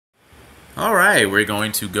All right, we're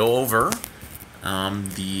going to go over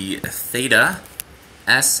the Theta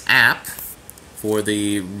S app for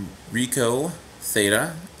the Ricoh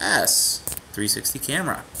Theta S 360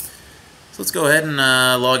 camera. So let's go ahead and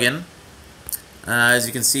log in. As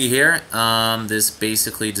you can see here, this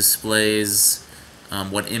basically displays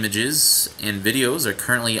what images and videos are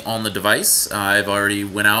currently on the device. I've already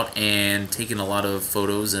went out and taken a lot of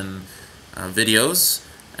photos and videos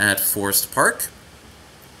at Forest Park.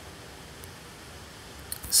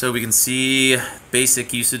 So we can see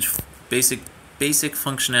basic usage, basic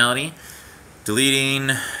functionality,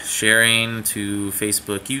 deleting, sharing to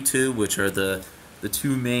Facebook, YouTube, which are the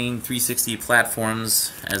two main 360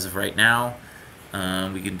 platforms as of right now.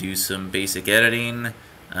 We can do some basic editing,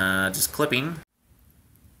 just clipping.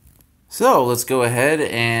 So let's go ahead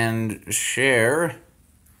and share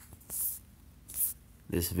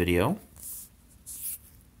this video.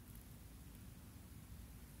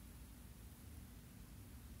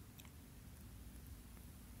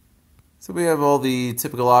 So we have all the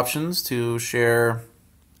typical options to share.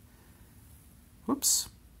 Whoops.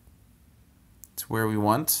 It's where we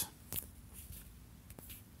want.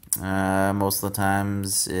 Most of the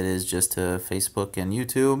times it is just to Facebook and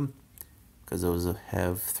YouTube, because those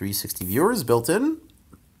have 360 viewers built in.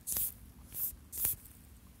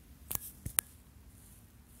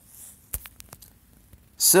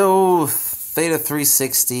 So Theta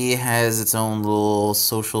 360 has its own little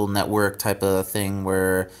social network type of thing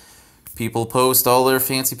where people post all their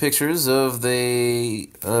fancy pictures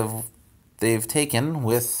they've taken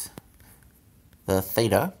with the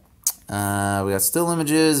Theta. We got still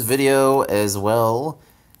images, video, as well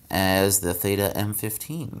as the Theta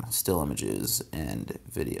M15 still images and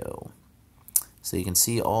video. So you can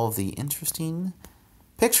see all of the interesting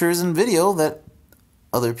pictures and video that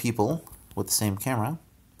other people with the same camera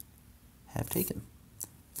have taken.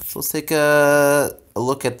 So let's take a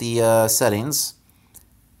look at the settings.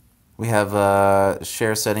 We have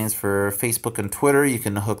share settings for Facebook and Twitter. You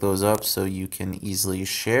can hook those up so you can easily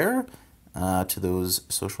share to those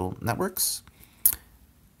social networks.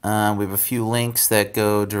 We have a few links that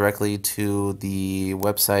go directly to the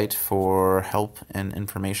website for help and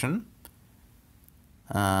information.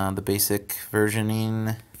 The basic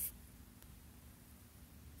versioning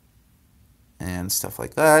and stuff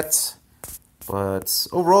like that. But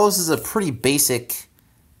overall, this is a pretty basic,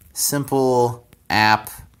 simple app.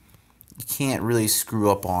 You can't really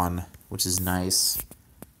screw up on, which is nice.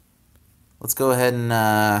 Let's go ahead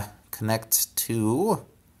and connect to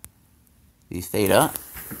the Theta.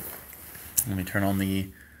 Let me turn on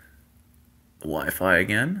the Wi-Fi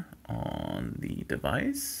again on the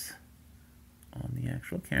device, on the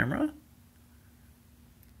actual camera.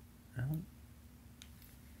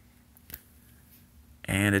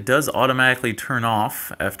 And it does automatically turn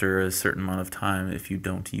off after a certain amount of time if you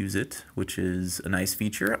don't use it, which is a nice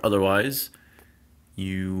feature. Otherwise,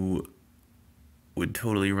 you would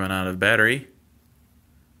totally run out of battery,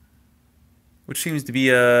 which seems to be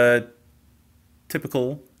a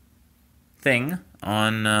typical thing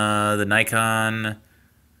on the Nikon.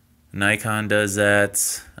 Nikon does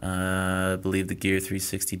that. I believe the Gear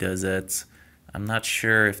 360 does that. I'm not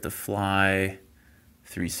sure if the Fly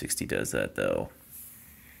 360 does that, though.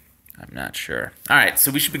 I'm not sure. Alright, so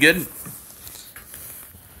we should be good.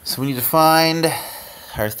 So we need to find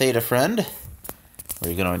our Theta friend.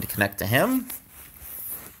 We're going to connect to him.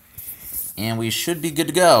 And we should be good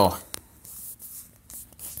to go.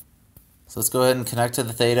 So let's go ahead and connect to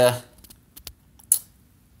the Theta.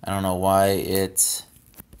 I don't know why it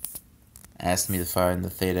asked me to find the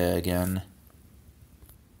Theta again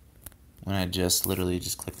when I literally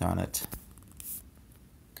just clicked on it.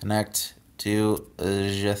 Connect to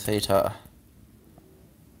the Theta.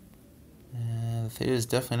 The Theta is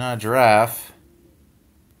definitely not a giraffe.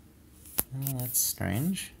 Oh, that's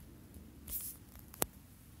strange.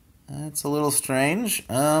 That's a little strange.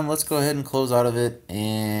 Let's go ahead and close out of it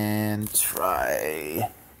and try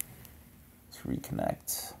to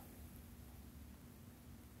reconnect.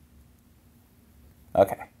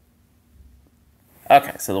 Okay.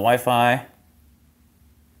 Okay, so the Wi-Fi.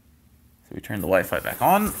 So we turn the Wi-Fi back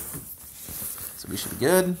on. So we should be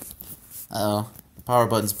good. Uh-oh, the power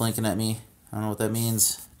button's blinking at me. I don't know what that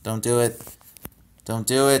means. Don't do it. Don't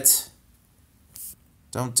do it.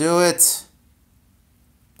 Don't do it.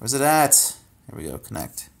 Where's it at? Here we go,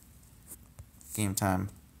 connect. Game time.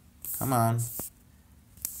 Come on.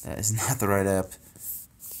 That is not the right app.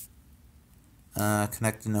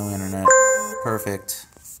 Connect to no internet. Perfect.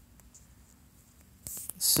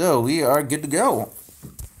 So we are good to go.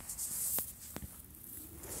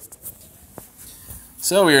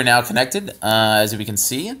 So we are now connected, as we can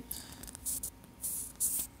see.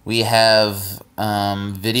 We have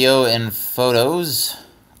video and photos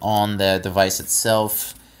on the device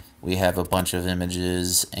itself. We have a bunch of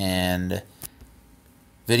images and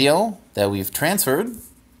video that we've transferred.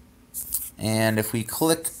 And if we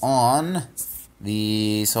click on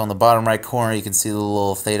so on the bottom right corner, you can see the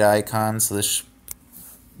little Theta icon. So this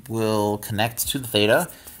will connect to the Theta,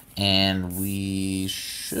 and we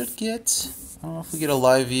should get, I don't know if we get a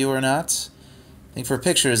live view or not. I think for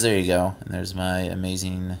pictures, there you go. And there's my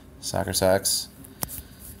amazing soccer socks.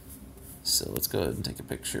 So let's go ahead and take a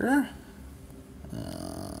picture.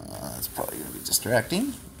 That's probably going to be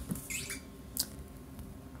distracting.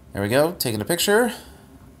 There we go, taking a picture.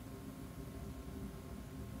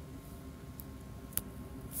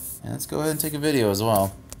 And let's go ahead and take a video as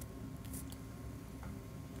well.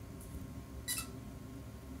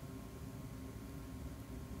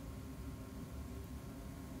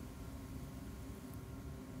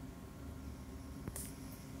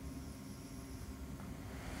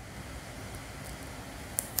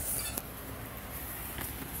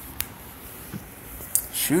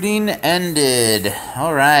 Shooting ended.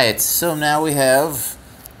 Alright, so now we have,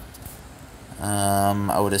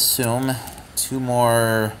 I would assume, 2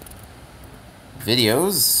 more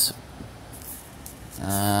videos.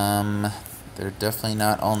 They're definitely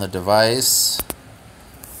not on the device.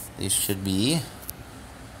 They should be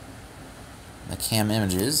the cam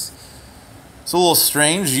images. It's a little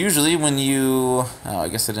strange. Usually when you, I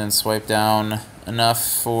guess I didn't swipe down enough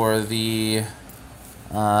for the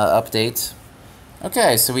update.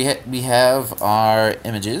 Okay, so we have our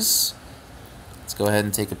images. Let's go ahead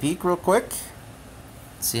and take a peek real quick.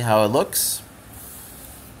 See how it looks.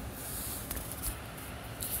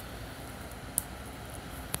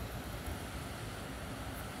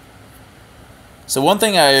 So one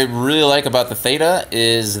thing I really like about the Theta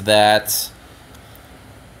is that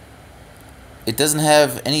it doesn't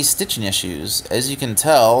have any stitching issues. As you can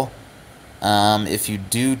tell, if you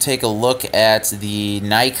do take a look at the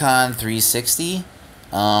Nikon 360,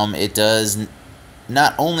 it does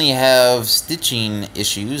not only have stitching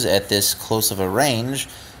issues at this close of a range,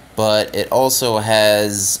 but it also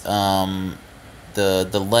has the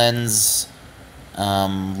lens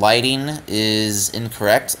lighting is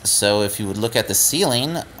incorrect. So if you would look at the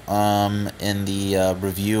ceiling in the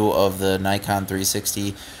review of the Nikon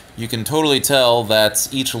 360, you can totally tell that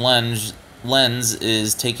each lens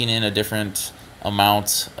is taking in a different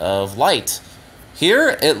amount of light.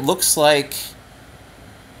 Here it looks like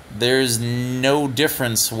there's no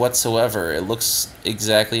difference whatsoever. It looks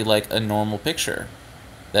exactly like a normal picture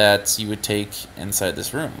that you would take inside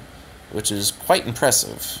this room, which is quite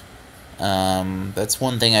impressive. That's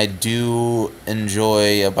one thing I do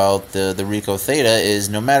enjoy about the Ricoh Theta is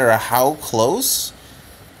no matter how close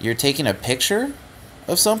you're taking a picture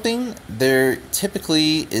of something, there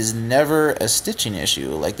typically is never a stitching issue.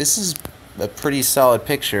 Like, this is a pretty solid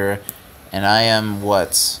picture, and I am,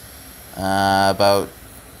 what, about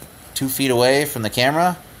 2 feet away from the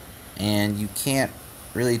camera, and you can't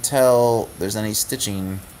really tell there's any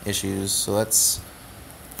stitching issues, so that's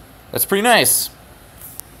pretty nice.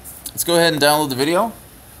 Let's go ahead and download the video.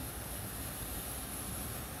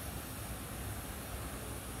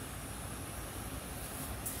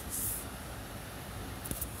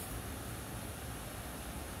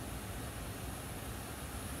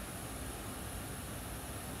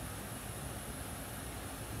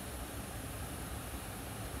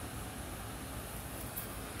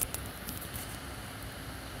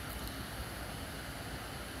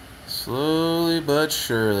 Slowly but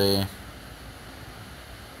surely.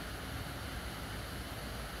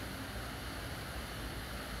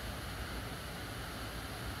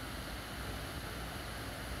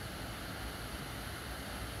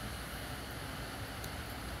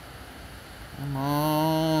 Come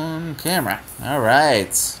on, camera. All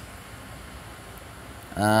right.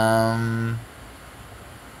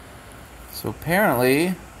 So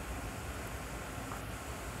apparently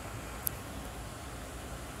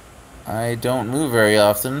I don't move very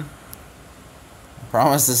often. I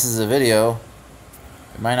promise this is a video.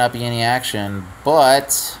 There might not be any action,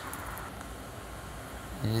 but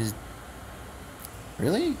it is.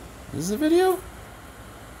 Really? This is a video?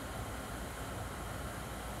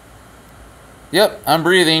 Yep, I'm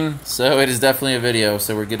breathing, so it is definitely a video,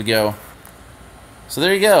 so we're good to go. So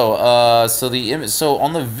there you go. So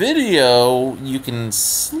on the video, you can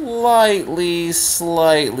slightly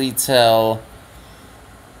tell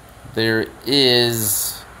there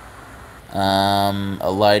is a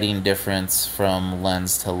lighting difference from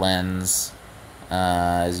lens to lens.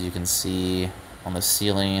 As you can see on the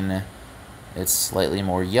ceiling, It's slightly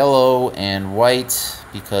more yellow and white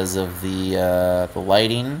because of the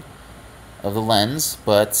lighting of the lens,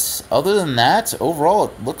 but other than that, overall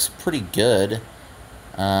it looks pretty good.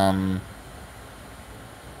 There's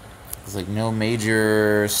like no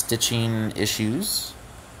major stitching issues.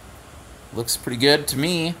 Looks pretty good to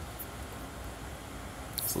me.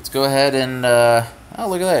 So let's go ahead and oh,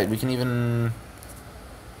 look at that, we can even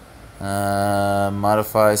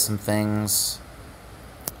modify some things,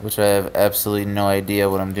 which I have absolutely no idea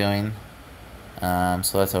what I'm doing.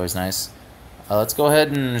 So that's always nice. Let's go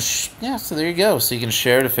ahead and yeah, so there you go. So you can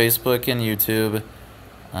share to Facebook and YouTube.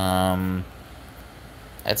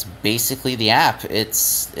 That's basically the app.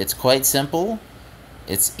 It's quite simple.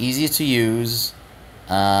 It's easy to use.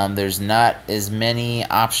 There's not as many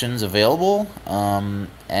options available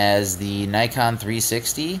as the Nikon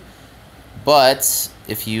 360, but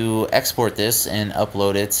if you export this and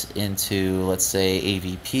upload it into, let's say,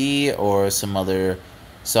 AVP or some other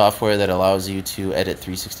software that allows you to edit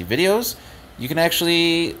 360 videos, you can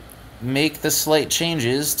actually make the slight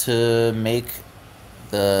changes to make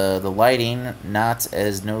the lighting not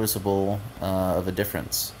as noticeable of a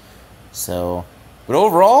difference. So, but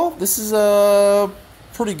overall, this is a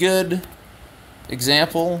pretty good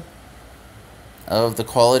example of the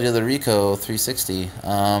quality of the Ricoh 360.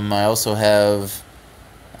 I also have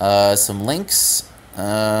some links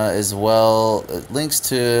as well, links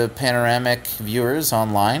to panoramic viewers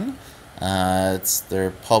online.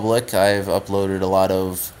 They're public. I've uploaded a lot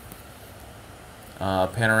of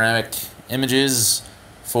panoramic images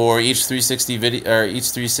for each 360 video or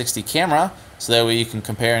each 360 camera, so that way you can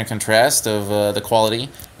compare and contrast of the quality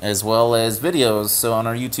as well as videos. So on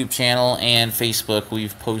our YouTube channel and Facebook,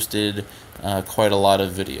 we've posted quite a lot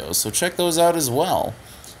of videos, so check those out as well.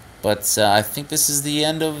 But I think this is the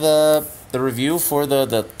end of the review for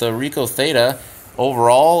the Ricoh Theta.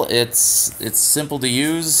 Overall, it's simple to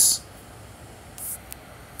use,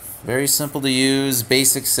 very simple to use,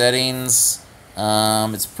 basic settings.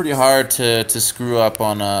 It's pretty hard to screw up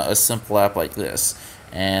on a simple app like this,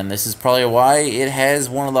 and this is probably why it has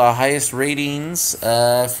one of the highest ratings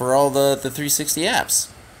for all the 360 apps.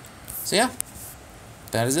 So yeah,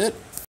 that is it.